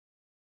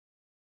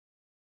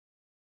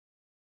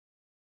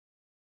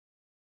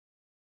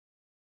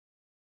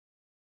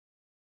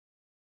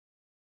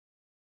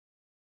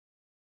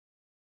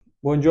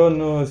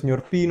Buongiorno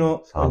signor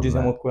Pino, oggi Salve.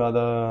 siamo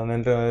qua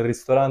nel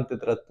ristorante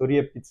Trattoria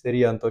e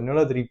Pizzeria Antonio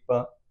La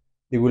Trippa,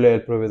 di cui lei è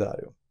il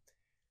proprietario.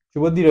 Ci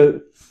può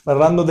dire,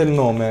 parlando del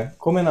nome,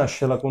 come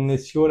nasce la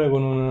connessione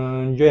con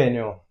un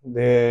genio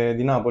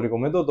di Napoli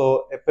come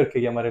Totò e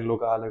perché chiamare il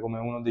locale come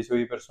uno dei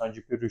suoi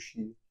personaggi più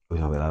riusciti? Vuoi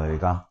sapere la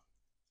verità?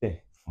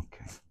 Sì.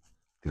 Ok,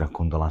 ti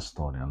racconto la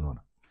storia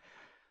allora.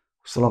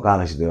 Questo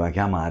locale si doveva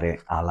chiamare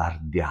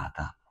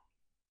Alardiata,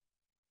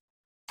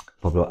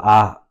 proprio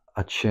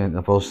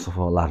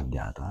apostrofo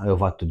Lardiata. Avevo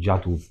fatto già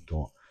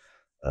tutto,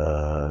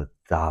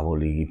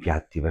 tavoli,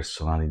 piatti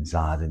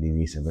personalizzati,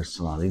 divise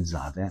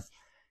personalizzate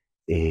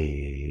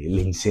e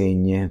le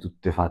insegne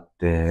tutte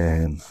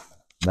fatte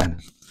bene,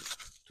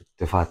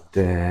 tutte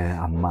fatte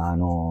a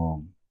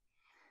mano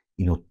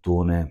in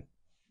ottone,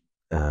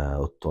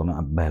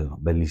 ottone bello,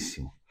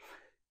 bellissimo.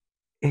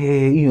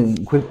 E io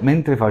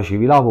mentre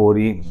facevo i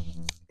lavori,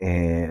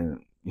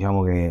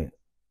 diciamo che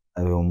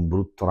avevo un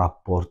brutto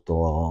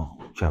rapporto,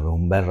 cioè avevo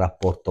un bel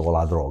rapporto con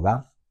la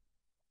droga,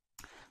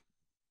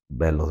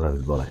 bello tra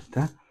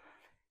virgolette,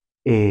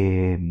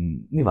 e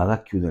mi vado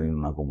a chiudere in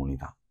una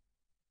comunità.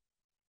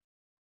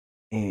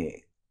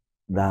 E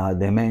da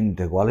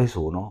demente quale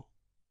sono,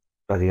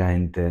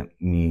 praticamente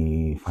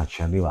mi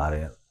faccio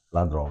arrivare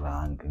la droga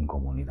anche in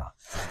comunità.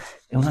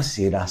 E una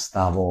sera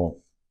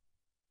fatto,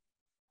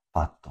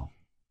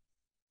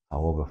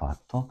 stavo proprio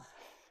fatto,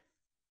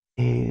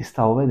 e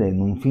stavo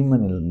vedendo un film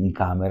in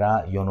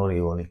camera, Gli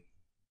Onorevoli,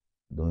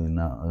 dove,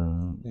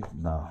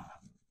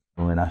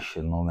 dove nasce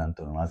il nome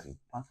Antonio La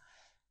Trippa,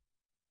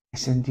 e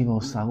sentivo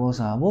sta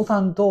cosa, vota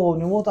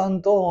Antonio, vota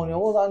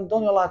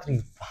Antonio La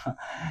Trippa.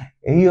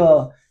 E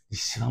io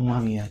dissi, mamma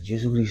mia,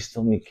 Gesù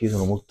Cristo, che io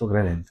sono molto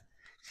credente,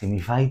 se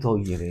mi fai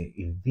togliere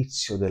il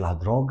vizio della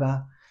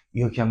droga,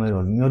 io chiamerò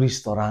il mio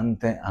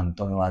ristorante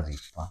Antonio La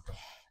Trippa.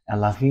 E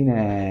alla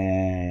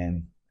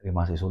fine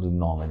rimase solo il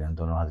nome di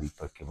Antonio La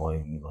Trippa, perché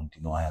poi mi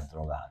continuai a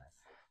drogare,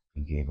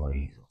 finché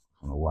poi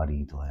sono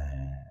guarito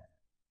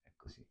e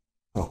così.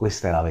 Però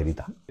questa è la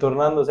verità.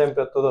 Tornando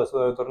sempre a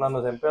Totò,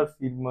 tornando sempre al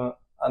film,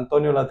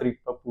 Antonio La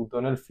Trippa, appunto,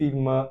 nel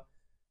film,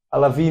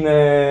 alla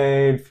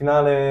fine, il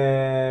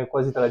finale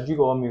quasi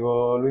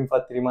tragicomico, lui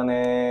infatti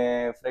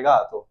rimane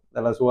fregato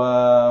dalla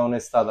sua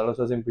onestà, dalla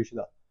sua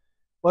semplicità.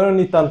 Poi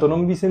ogni tanto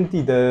non vi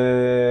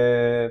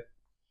sentite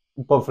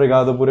un po'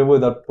 fregato pure voi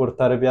dal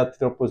portare piatti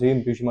troppo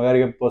semplici, magari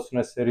che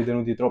possono essere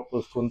ritenuti troppo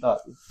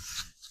scontati?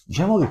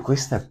 Diciamo che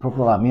questa è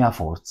proprio la mia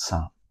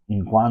forza,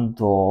 in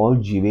quanto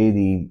oggi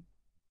vedi,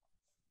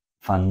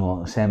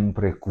 fanno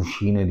sempre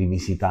cucine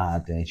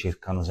rivisitate,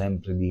 cercano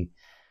sempre di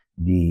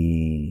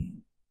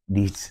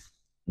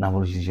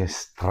Napoli si dice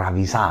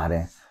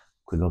stravisare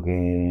quello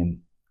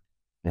che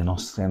le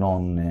nostre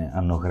nonne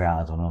hanno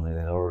creato, no?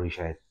 Nelle loro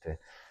ricette,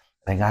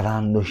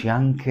 regalandoci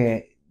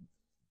anche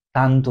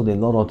tanto del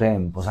loro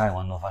tempo, sai,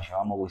 quando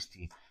facevamo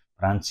questi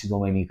pranzi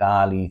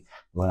domenicali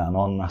dove la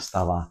nonna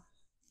stava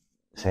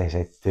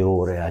 6-7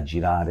 ore a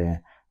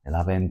girare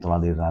nella pentola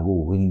del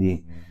ragù,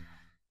 quindi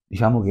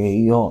diciamo che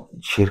io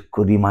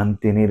cerco di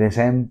mantenere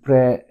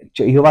sempre,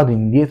 cioè io vado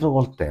indietro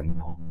col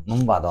tempo,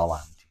 non vado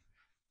avanti.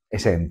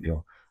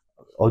 Esempio,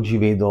 oggi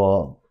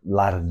vedo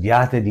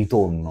l'ardiate di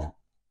tonno,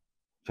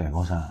 cioè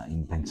cosa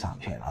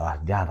impensabile, cioè la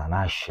lardiata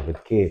nasce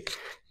perché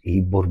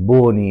i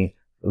Borboni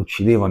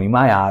uccidevano i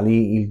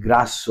maiali, il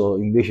grasso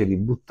invece di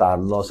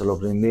buttarlo se lo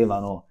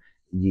prendevano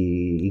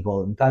i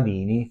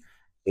contadini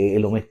e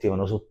lo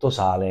mettevano sotto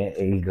sale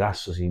e il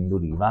grasso si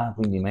induriva,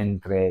 quindi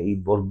mentre i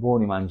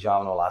Borboni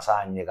mangiavano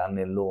lasagne,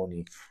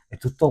 cannelloni e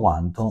tutto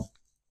quanto,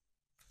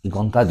 i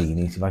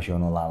contadini si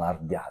facevano la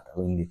lardiata,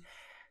 quindi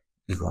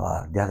dico la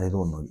lardiata di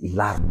tonno, il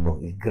lardo,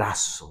 il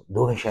grasso,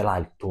 dove ce l'ha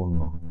il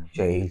tonno?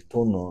 Cioè il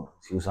tonno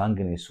si usa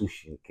anche nel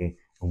sushi perché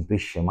è un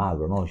pesce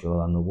magro, no? Ce lo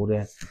danno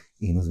pure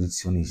i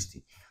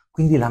nutrizionisti.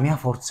 Quindi la mia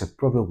forza è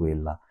proprio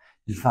quella,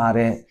 di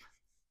fare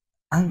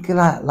anche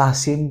la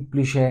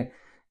semplice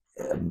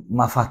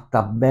ma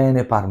fatta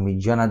bene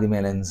parmigiana di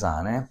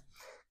melenzane,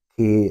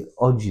 che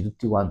oggi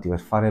tutti quanti per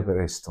fare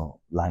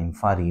presto la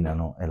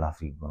infarinano e la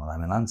friggono, la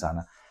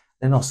melanzana.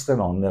 Le nostre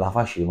nonne la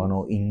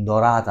facevano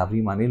indorata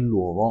prima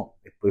nell'uovo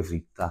e poi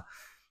fritta,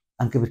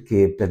 anche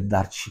perché per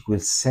darci quel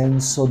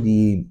senso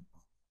di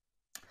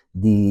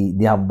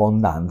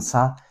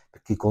abbondanza,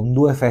 perché con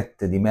due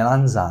fette di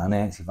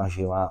melanzane si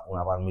faceva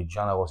una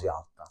parmigiana così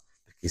alta,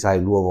 perché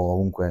sai l'uovo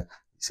comunque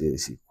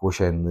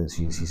cuocendo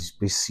si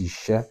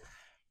spessisce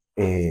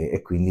e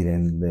quindi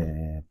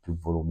rende più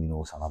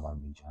voluminosa la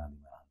parmigiana di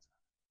melanzane.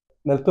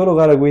 Nel tuo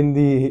locale,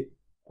 quindi,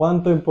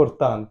 quanto è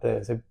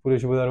importante, seppure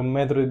ci puoi dare un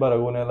metro di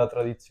paragone alla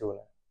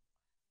tradizione?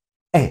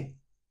 È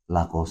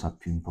la cosa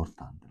più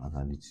importante, la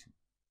tradizione.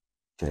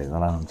 Cioè, da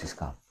là non si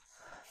scappa.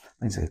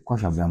 Pensa che qua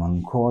abbiamo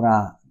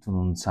ancora, tu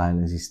non sai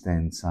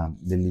l'esistenza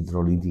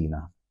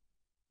dell'idrolitina.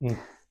 Mm.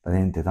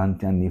 Praticamente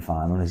tanti anni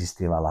fa non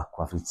esisteva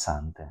l'acqua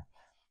frizzante.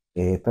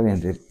 E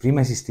praticamente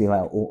prima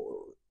esisteva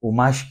o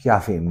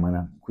maschia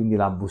femmina, quindi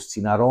la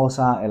bustina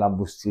rosa e la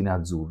bustina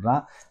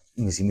azzurra,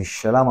 quindi si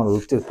miscelavano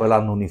tutte e poi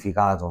l'hanno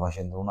unificato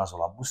facendo una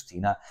sola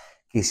bustina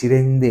che si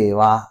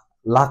rendeva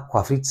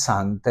l'acqua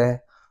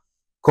frizzante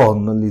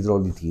con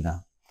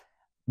l'idrolitina,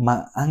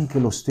 ma anche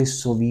lo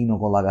stesso vino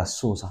con la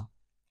gassosa.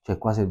 Cioè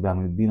qua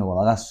serviamo il vino con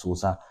la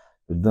gassosa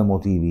per due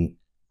motivi: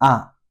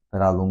 A,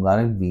 per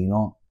allungare il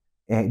vino,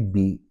 e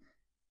B,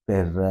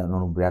 per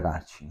non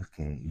ubriacarci,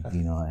 perché il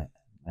vino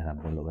era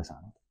bello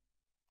pesante.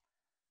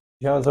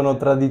 Diciamo, sono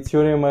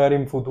tradizioni che magari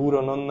in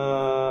futuro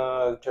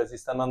non, cioè, si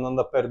stanno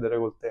andando a perdere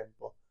col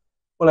tempo.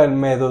 Qual è il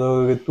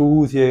metodo che tu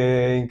usi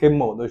e in che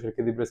modo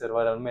cerchi di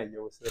preservare al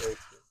meglio queste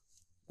tradizioni?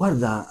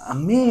 Guarda, a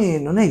me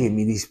non è che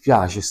mi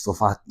dispiace sto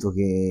fatto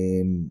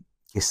che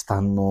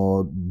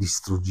stanno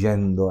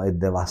distruggendo e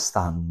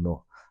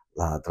devastando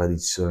la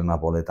tradizione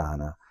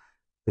napoletana,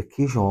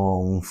 perché io ho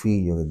un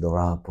figlio che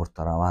dovrà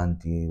portare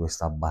avanti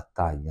questa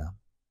battaglia,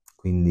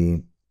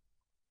 quindi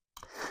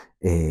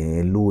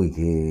è lui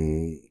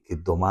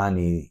che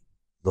domani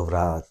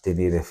dovrà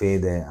tenere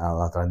fede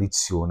alla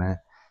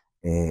tradizione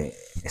e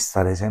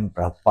stare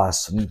sempre al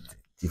passo.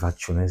 Ti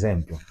faccio un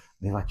esempio: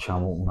 noi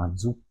facciamo una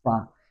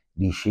zuppa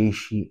di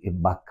ceci e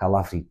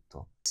baccalà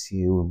fritto.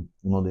 Sì,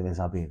 uno deve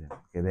sapere,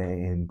 ed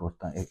è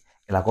importante,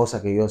 è la cosa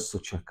che io sto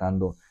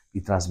cercando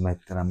di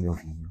trasmettere a mio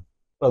figlio.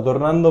 Allora,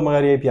 tornando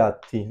magari ai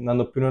piatti,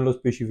 andando più nello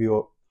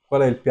specifico,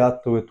 qual è il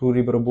piatto che tu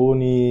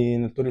riproponi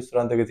nel tuo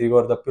ristorante che ti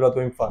ricorda più la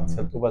tua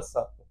infanzia, il tuo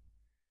passato?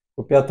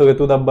 Quel piatto che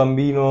tu da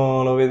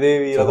bambino lo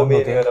vedevi la Secondo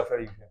domenica te? era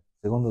felice.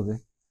 Secondo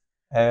te?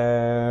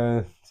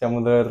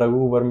 Siamo tra il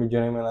ragù,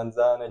 parmigiano di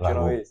melanzane e Ragù,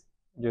 genovese.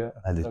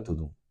 l'hai detto Ragù.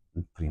 tu,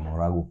 il primo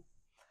ragù.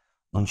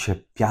 Non c'è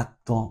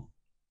piatto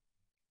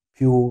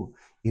più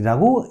il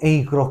ragù e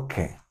i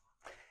crocchè.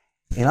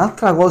 E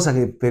un'altra cosa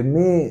che per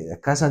me a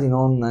casa di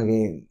nonna,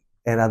 che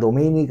era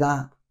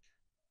domenica,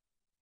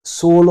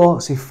 solo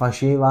se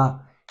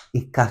faceva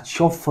il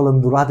carciofo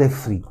ondulato e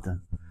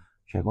fritto,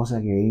 cioè cosa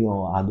che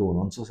io adoro.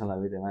 Non so se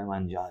l'avete mai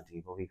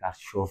mangiati, proprio i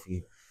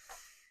carciofi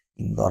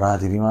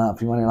indorati, prima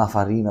nella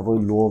farina,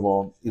 poi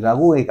l'uovo, il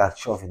ragù e i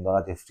carciofi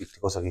indorati e fritti,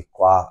 cosa che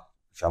qua,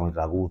 diciamo, il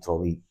ragù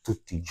trovi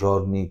tutti i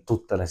giorni,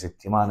 tutte le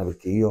settimane,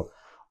 perché io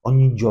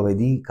ogni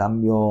giovedì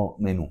cambio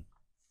menù,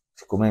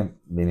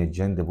 siccome viene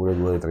gente pure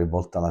 2 o 3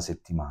 volte alla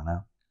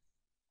settimana,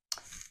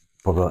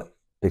 proprio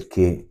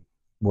perché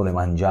vuole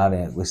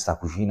mangiare questa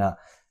cucina,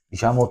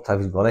 diciamo, tra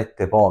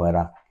virgolette,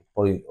 povera, che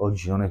poi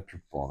oggi non è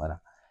più povera.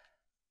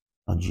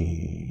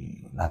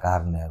 Oggi la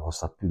carne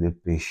costa più del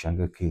pesce,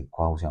 anche perché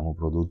qua usiamo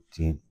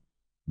prodotti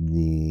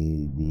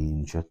di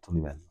un certo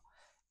livello.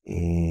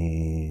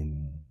 E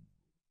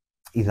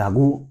il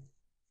ragù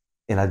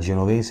e la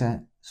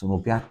genovese sono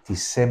piatti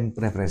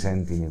sempre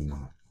presenti nel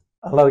menù.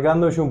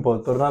 Allargandoci un po',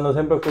 tornando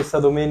sempre a questa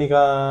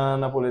domenica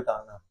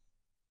napoletana,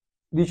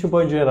 dici un po'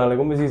 in generale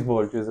come si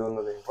svolge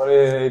secondo te?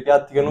 Quali i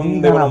piatti che non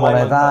Domenica devono mai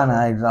mancare?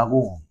 napoletana, il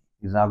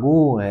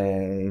ragù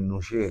e il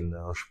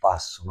nucello, lo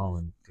spasso,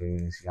 no?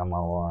 Che si chiama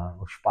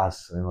lo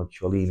spasso, le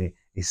noccioline,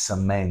 il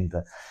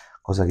sammente,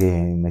 cosa che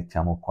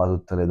mettiamo qua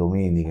tutte le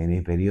domeniche,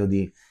 nei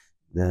periodi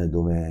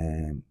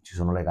dove ci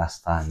sono le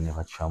castagne,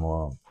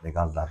 facciamo le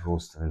calde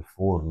arroste nel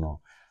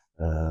forno,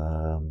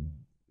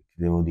 ti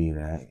devo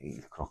dire,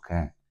 il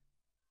croquet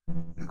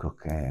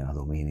la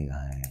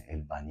domenica è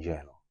il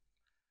Vangelo.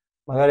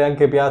 Magari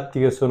anche piatti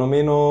che sono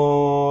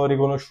meno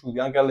riconosciuti,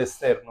 anche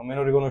all'esterno,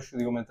 meno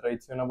riconosciuti come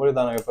tradizione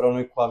napoletana, che però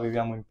noi qua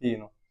viviamo in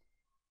pieno.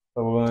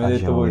 Proprio come hai La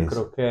detto voi, il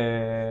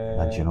genovese.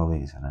 La croquet.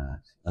 genovese,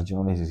 ragazzi. La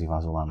genovese si fa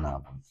solo a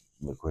Napoli,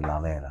 quella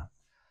vera.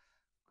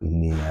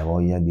 Quindi hai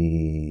voglia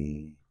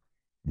di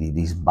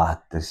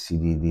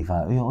sbattersi, di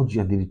fare. Io oggi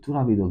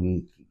addirittura vedo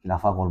chi la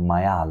fa col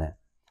maiale.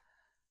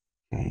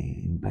 È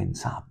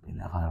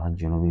impensabile fare la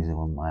genovese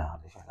col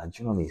maiale. Cioè, la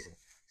genovese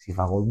si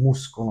fa col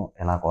muscolo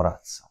e la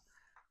corazza.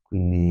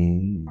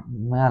 Quindi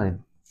il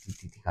maiale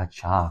ti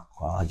caccia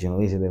acqua, la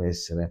genovese deve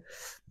essere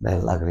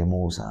bella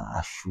cremosa,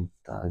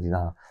 asciutta, ti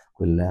dà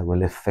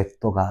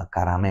quell'effetto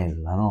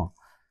caramella, no?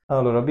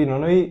 Allora, Pino,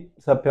 noi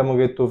sappiamo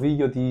che tuo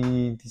figlio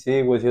ti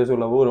segue sia sul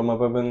lavoro, ma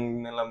proprio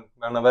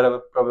è una vera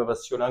e propria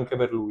passione anche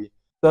per lui.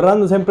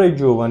 Tornando sempre ai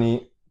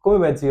giovani, come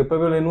pensi che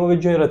proprio le nuove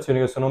generazioni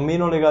che sono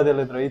meno legate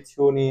alle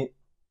tradizioni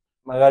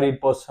magari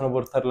possano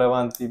portarle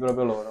avanti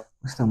proprio loro?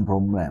 Questo è un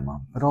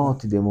problema, però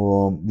ti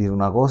devo dire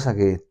una cosa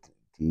che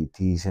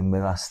ti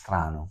sembrerà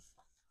strano.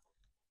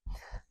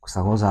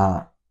 Questa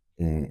cosa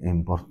è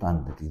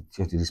importante,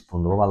 cioè ti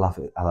rispondo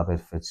proprio alla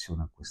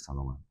perfezione a questa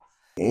domanda.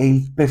 È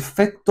il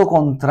perfetto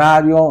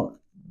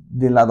contrario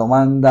della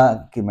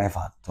domanda che mi hai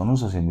fatto. Non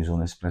so se mi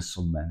sono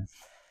espresso bene.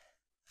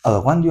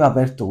 Allora, quando io ho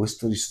aperto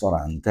questo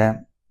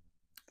ristorante,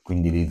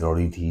 quindi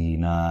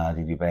l'idrolitina,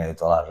 ti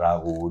ripeto, la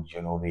ragù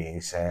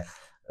genovese,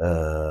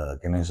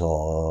 che ne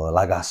so,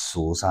 la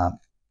gassosa,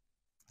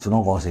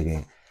 sono cose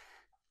che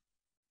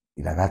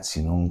i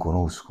ragazzi non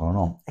conoscono,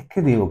 no? E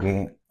credevo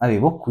che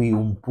avevo qui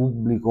un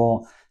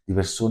pubblico di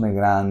persone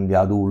grandi,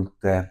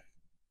 adulte,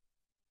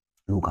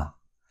 Luca,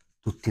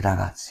 tutti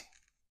ragazzi.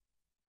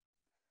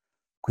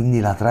 Quindi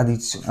la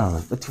tradizione.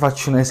 Allora, ti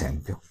faccio un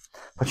esempio.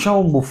 Facciamo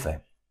un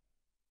buffet.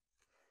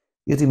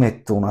 Io ti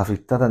metto una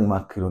frittata di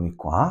maccheroni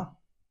qua,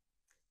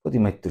 poi ti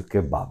metto il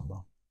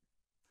kebab.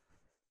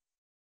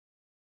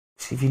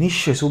 si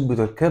finisce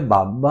subito il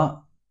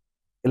kebab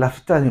e la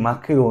frittata di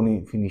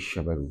maccheroni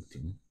finisce per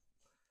ultimo.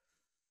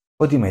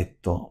 Poi ti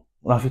metto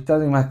una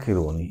frittata di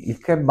maccheroni, il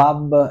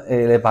kebab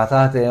e le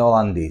patate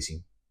olandesi.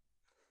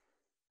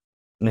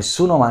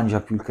 Nessuno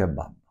mangia più il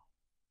kebab.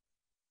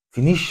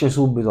 Finisce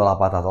subito la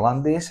patata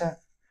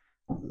olandese,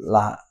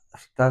 la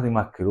frittata di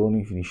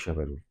maccheroni finisce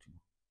per ultimo.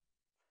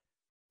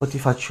 Poi ti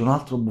faccio un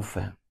altro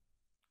buffet.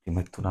 Ti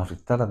metto una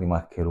frittata di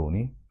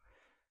maccheroni,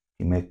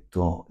 ti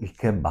metto il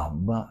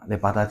kebab, le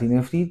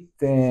patatine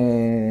fritte,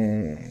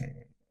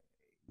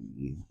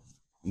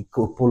 il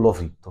pollo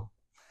fritto.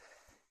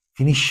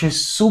 Finisce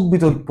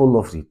subito il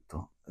pollo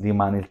fritto,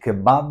 rimane il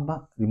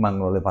kebab,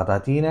 rimangono le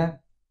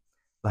patatine,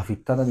 la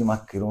frittata di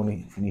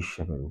maccheroni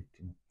finisce per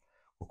ultimo.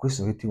 Con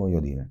questo che ti voglio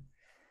dire?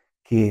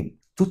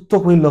 Che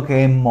tutto quello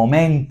che è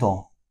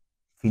momento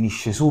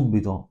finisce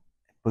subito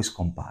e poi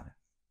scompare.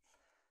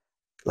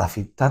 La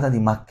frittata di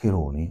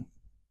maccheroni,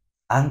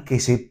 anche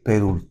se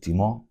per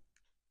ultimo,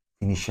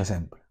 finisce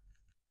sempre.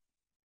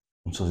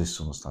 Non so se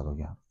sono stato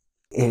chiaro.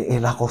 E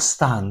la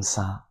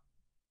costanza,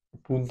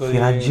 Punto che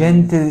la di...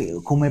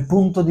 gente come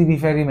punto di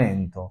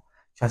riferimento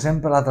c'è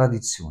sempre la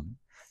tradizione.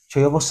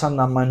 Cioè io posso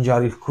andare a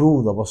mangiare il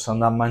crudo, posso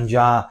andare a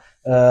mangiare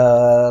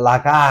la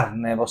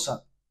carne,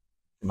 posso...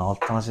 una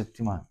volta alla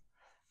settimana.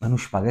 Menù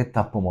spaghetti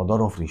a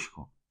pomodoro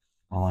fresco,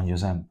 lo mangio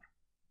sempre.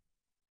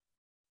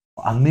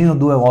 Almeno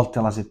 2 volte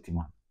alla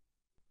settimana.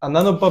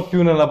 Andando un po'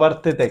 più nella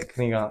parte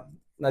tecnica,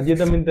 la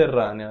dieta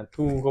mediterranea,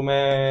 tu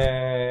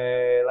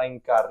come la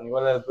incarni?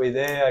 Qual è la tua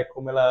idea e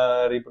come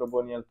la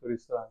riproponi al tuo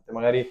ristorante?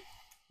 Magari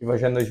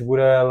rifacendoci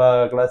pure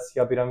la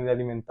classica piramide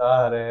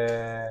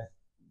alimentare.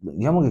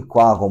 Diciamo che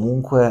qua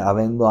comunque,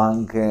 avendo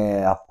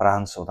anche a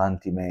pranzo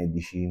tanti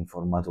medici,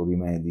 informatori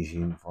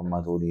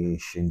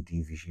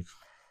scientifici,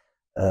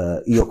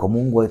 io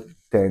comunque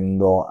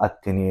tendo a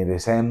tenere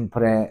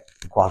sempre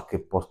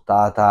qualche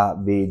portata,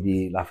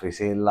 vedi la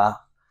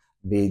fresella,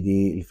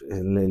 vedi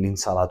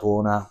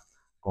l'insalatona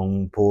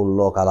con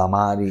pollo,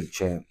 calamari,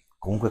 cioè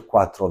comunque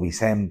qua trovi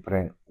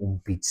sempre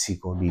un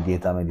pizzico di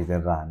dieta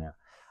mediterranea,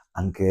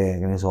 anche,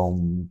 che ne so,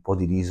 un po'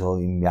 di riso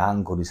in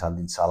bianco, riso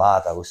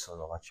all'insalata, questo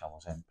lo facciamo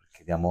sempre,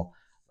 perché diamo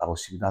la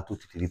possibilità a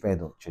tutti, ti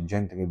ripeto, c'è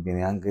gente che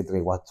viene anche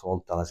 3-4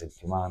 volte alla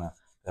settimana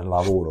per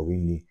lavoro,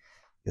 quindi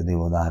io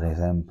devo dare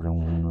sempre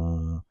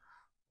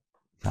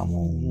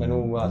diciamo,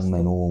 Menù un vasto.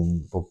 menù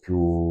un po'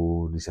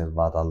 più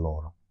riservato a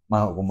loro.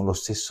 Ma come lo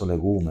stesso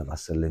legume,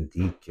 pasta e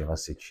lenticchie,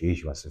 pasta e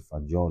ceci, pasta e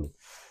fagioli,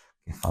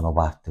 che fanno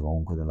parte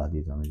comunque della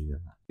dieta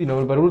mediterranea.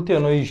 Pino, per ultimo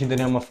noi ci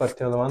teniamo a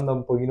farti una domanda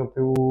un pochino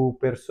più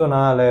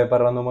personale,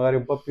 parlando magari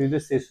un po' più di te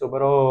stesso,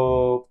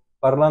 però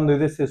parlando di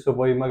te stesso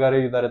puoi magari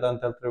aiutare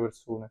tante altre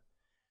persone.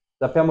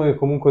 Sappiamo che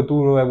comunque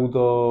tu hai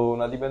avuto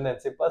una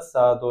dipendenza in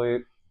passato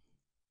e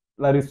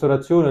la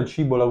ristorazione, il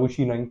cibo, la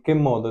cucina, in che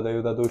modo ti ha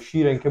aiutato a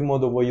uscire? In che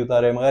modo può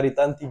aiutare magari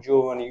tanti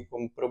giovani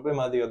con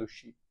problematiche ad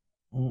uscire?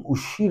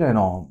 Uscire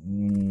no,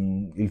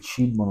 il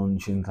cibo non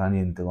c'entra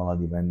niente con la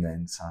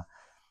dipendenza,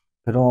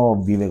 però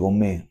vive con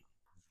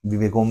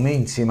me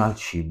insieme al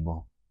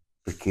cibo,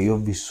 perché io ho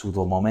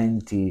vissuto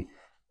momenti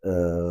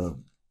eh,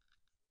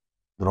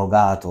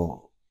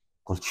 drogato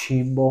col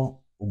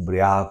cibo,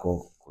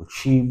 ubriaco col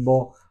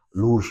cibo,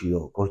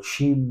 lucido col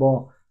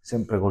cibo,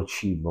 sempre col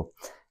cibo.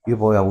 Io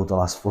poi ho avuto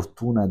la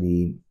sfortuna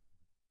di,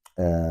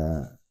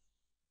 eh,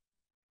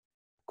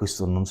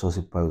 questo non so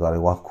se può aiutare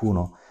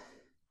qualcuno,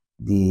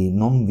 di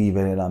non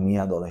vivere la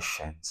mia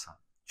adolescenza.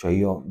 Cioè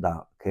io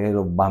da che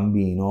ero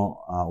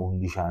bambino a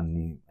 11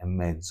 anni e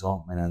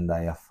mezzo me ne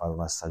andai a fare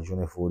una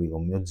stagione fuori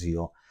con mio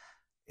zio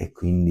e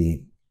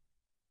quindi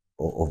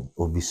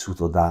ho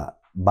vissuto da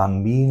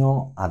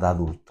bambino ad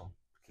adulto,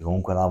 perché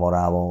comunque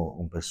lavoravo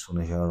con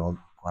persone che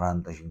avevano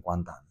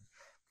 40-50 anni.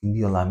 Quindi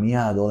io la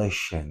mia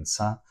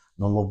adolescenza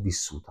non l'ho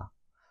vissuta,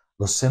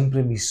 l'ho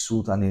sempre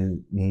vissuta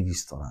nei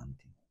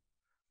ristoranti.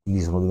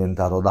 Quindi sono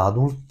diventato da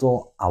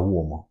adulto a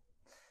uomo.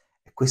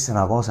 E questa è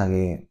una cosa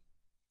che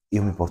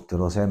io mi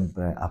porterò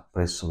sempre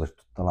appresso per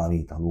tutta la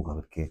vita, Luca,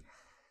 perché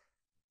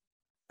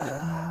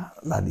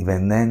la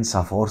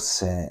dipendenza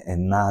forse è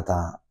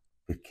nata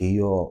perché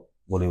io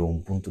volevo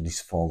un punto di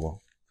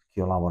sfogo, perché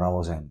io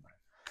lavoravo sempre.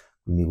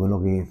 Quindi quello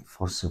che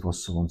forse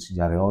posso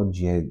consigliare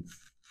oggi è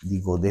di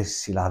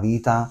godersi la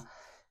vita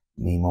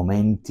nei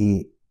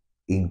momenti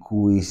in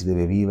cui si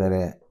deve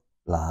vivere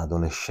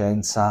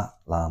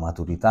l'adolescenza, la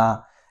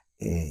maturità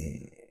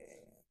e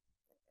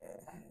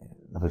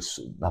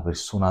la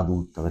persona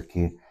adulta,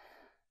 perché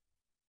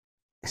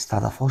è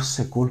stata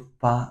forse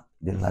colpa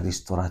della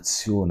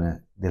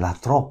ristorazione, della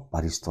troppa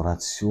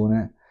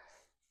ristorazione,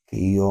 che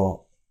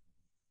io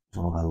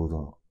sono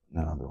caduto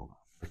nella droga.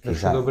 Perché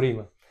Cresciuto sai,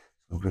 prima.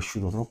 sono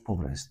cresciuto troppo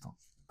presto.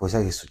 Poi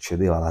sai che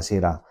succedeva la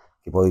sera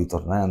che poi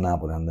tornai a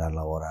Napoli e andai a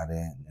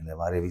lavorare nelle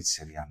varie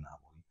pizzerie a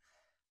Napoli.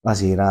 La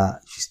sera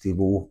ci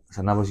stavo,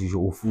 se a Napoli si dice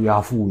o fuia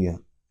a fuia,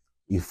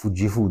 il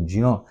fuggi fuggi,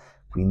 no?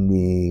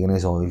 Quindi, che ne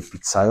so, il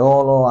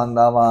pizzaiolo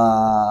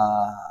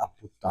andava a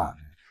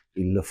puttane,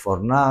 il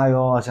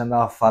fornaio si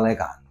andava a fare le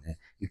canne,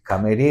 il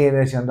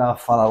cameriere si andava a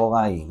fare la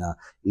cocaina,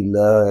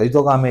 il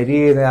tuo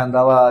cameriere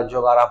andava a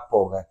giocare a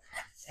poker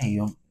e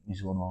io mi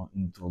sono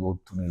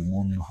introdotto nel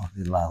mondo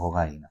della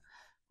cocaina.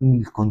 Quindi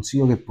il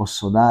consiglio che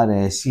posso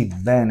dare è sì,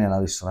 bene la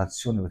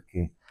ristorazione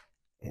perché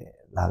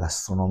la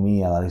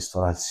gastronomia, la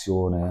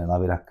ristorazione,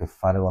 l'avere a che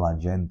fare con la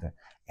gente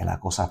è la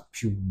cosa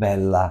più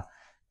bella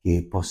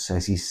che possa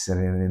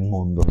esistere nel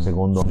mondo,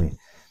 secondo me.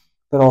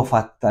 Però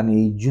fatta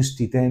nei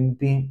giusti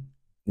tempi,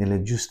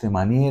 nelle giuste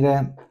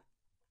maniere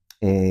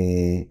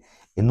e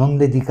non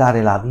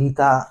dedicare la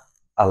vita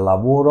al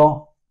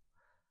lavoro,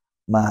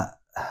 ma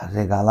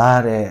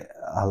regalare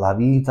alla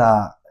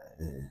vita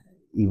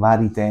i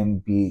vari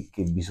tempi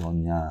che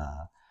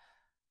bisogna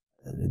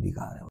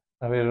dedicare.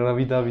 Avere una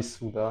vita Sì,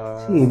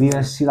 vissuta.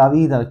 viversi la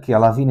vita perché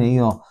alla fine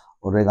io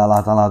ho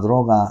regalato alla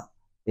droga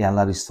e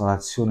alla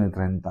ristorazione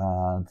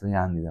 33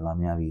 anni della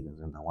mia vita,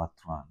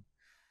 34 anni.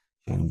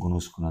 Cioè, non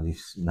conosco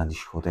una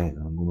discoteca,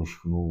 non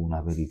conosco un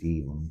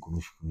aperitivo, non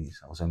conosco niente,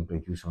 stavo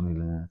sempre chiuso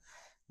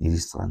nei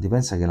ristoranti.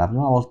 Pensa che la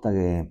prima volta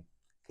che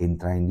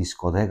entrai in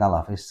discoteca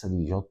alla festa di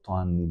 18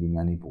 anni di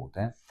mia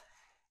nipote,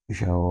 io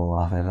c'avevo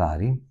la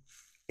Ferrari,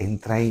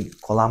 entrai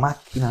con la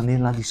macchina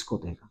nella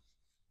discoteca.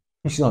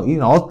 Dici, no, io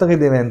una volta che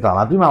devo entrare,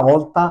 la prima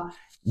volta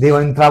devo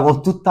entrare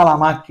con tutta la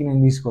macchina in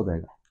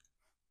discoteca.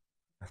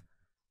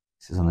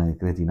 Queste sono le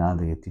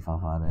cretinate che ti fa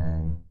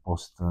fare il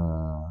post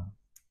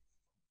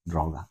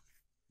droga.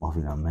 Ma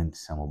finalmente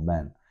siamo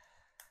bene.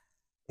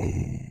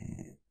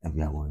 E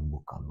vi auguro in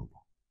bocca al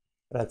lupo.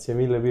 Grazie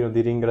mille Pino,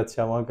 ti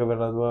ringraziamo anche per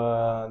la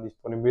tua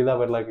disponibilità,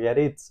 per la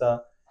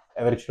chiarezza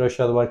e averci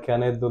lasciato qualche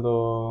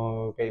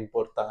aneddoto che è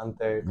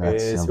importante, che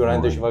Grazie a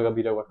sicuramente ci voi. fa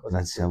capire qualcosa in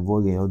Grazie a più.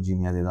 voi che oggi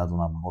mi avete dato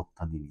una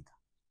botta di vita.